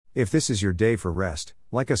If this is your day for rest,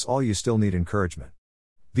 like us all, you still need encouragement.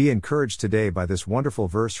 Be encouraged today by this wonderful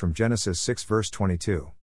verse from Genesis 6 verse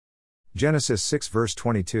 22. Genesis 6 verse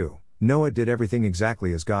 22, Noah did everything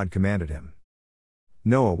exactly as God commanded him.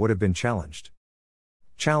 Noah would have been challenged.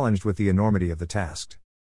 Challenged with the enormity of the task.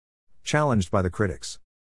 Challenged by the critics.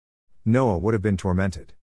 Noah would have been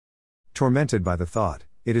tormented. Tormented by the thought,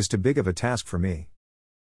 it is too big of a task for me.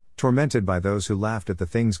 Tormented by those who laughed at the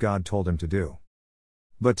things God told him to do.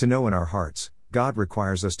 But to know in our hearts, God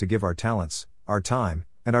requires us to give our talents, our time,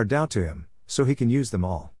 and our doubt to Him, so He can use them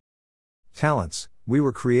all. Talents, we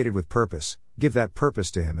were created with purpose, give that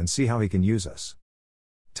purpose to Him and see how He can use us.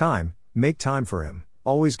 Time, make time for Him,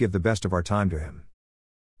 always give the best of our time to Him.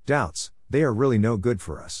 Doubts, they are really no good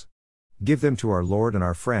for us. Give them to our Lord and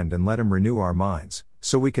our friend and let Him renew our minds,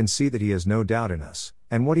 so we can see that He has no doubt in us,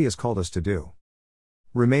 and what He has called us to do.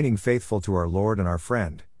 Remaining faithful to our Lord and our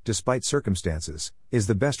friend, despite circumstances, is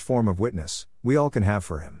the best form of witness we all can have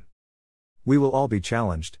for Him. We will all be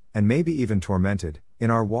challenged, and maybe even tormented, in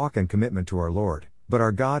our walk and commitment to our Lord, but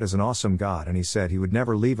our God is an awesome God and He said He would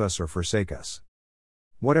never leave us or forsake us.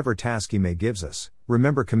 Whatever task He may gives us,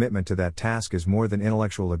 remember commitment to that task is more than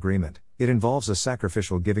intellectual agreement, it involves a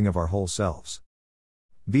sacrificial giving of our whole selves.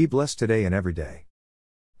 Be blessed today and every day.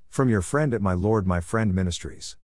 From your friend at My Lord My Friend Ministries.